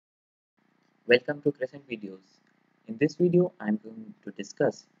Welcome to Crescent Videos. In this video, I'm going to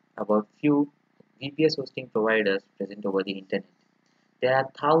discuss about few VPS hosting providers present over the internet. There are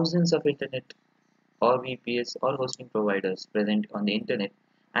thousands of internet or VPS or hosting providers present on the internet,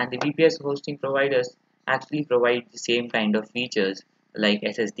 and the VPS hosting providers actually provide the same kind of features like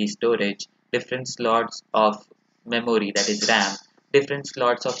SSD storage, different slots of memory, that is RAM, different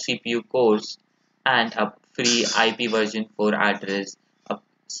slots of CPU cores, and a free IP version 4 address, a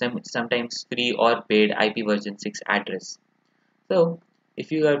sometimes free or paid IP version 6 address. So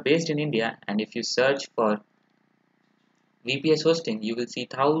if you are based in India and if you search for VPS hosting, you will see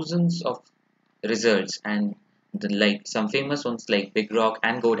thousands of results and like some famous ones like Big Rock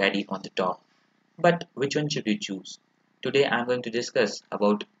and GoDaddy on the top. But which one should you choose? Today I'm going to discuss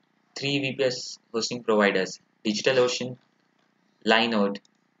about three VPS hosting providers: DigitalOcean, Linode,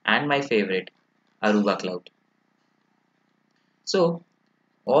 and my favorite, ArubaCloud. So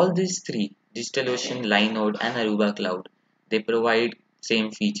all these three, DigitalOcean, Linode, and ArubaCloud, they provide same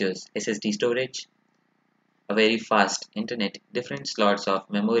features: SSD storage, a very fast internet, different slots of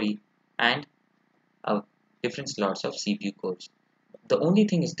memory, and different slots of CPU cores. The only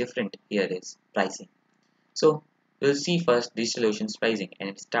thing is different here is pricing. So we'll see first DigitalOcean's pricing, and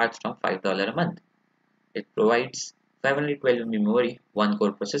it starts from $5 a month. It provides 512 MB memory, 1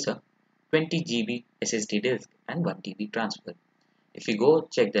 core processor, 20 GB SSD disk, and 1 TB transfer. If we go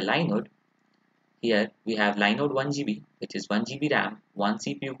check the Linode, here we have Linode 1 GB, which is 1 GB RAM, 1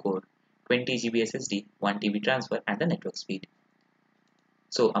 CPU core, 20 GB SSD, 1 TB transfer, and the network speed.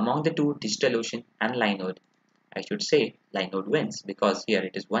 So among the two, DigitalOcean and Linode, I should say Linode wins because here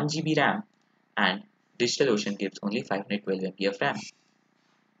it is 1 GB RAM and DigitalOcean gives only 512 MB of RAM.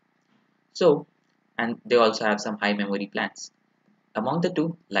 So, and they also have some high memory plans. Among the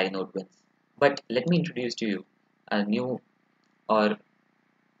two, Linode wins. But let me introduce to you a new or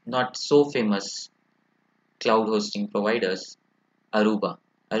not so famous cloud hosting providers, Aruba.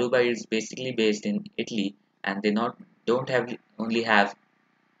 Aruba is basically based in Italy, and they don't have only have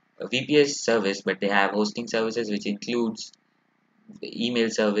a VPS service, but they have hosting services which includes the email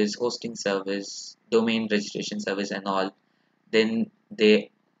service, hosting service, domain registration service, and all. Then they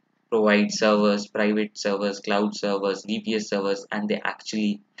provide servers, private servers, cloud servers, VPS servers, and they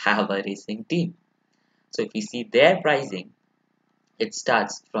actually have a racing team. So if you see their pricing, it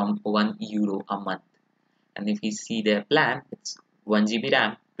starts from €1 a month. And if you see their plan, it's 1 GB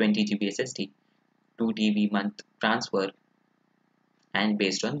RAM, 20 GB SSD, 2 TB month transfer, and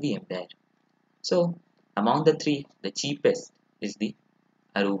based on VMware. So among the three, the cheapest is the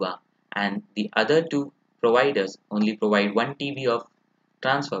Aruba, and the other two providers only provide 1 TB of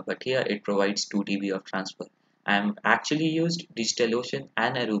transfer, but here it provides 2 TB of transfer. I am actually used DigitalOcean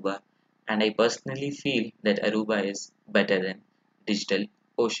and Aruba, and I personally feel that Aruba is better than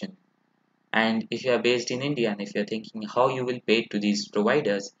DigitalOcean. And if you are based in India and if you are thinking how you will pay to these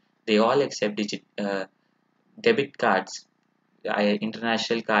providers, they all accept debit cards,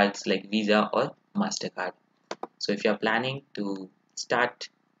 international cards like Visa or MasterCard. So if you are planning to start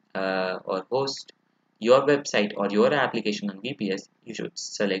or host your website or your application on VPS, you should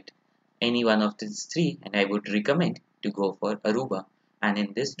select any one of these three, and I would recommend to go for Aruba. And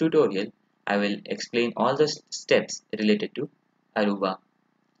in this tutorial, I will explain all the steps related to Aruba.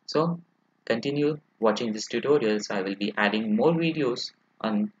 So continue watching this tutorial. So I will be adding more videos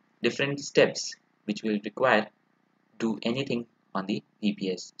on different steps which will require do anything on the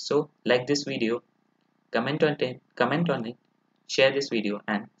VPS. So like this video, comment on it, share this video,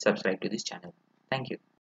 and subscribe to this channel. Thank you.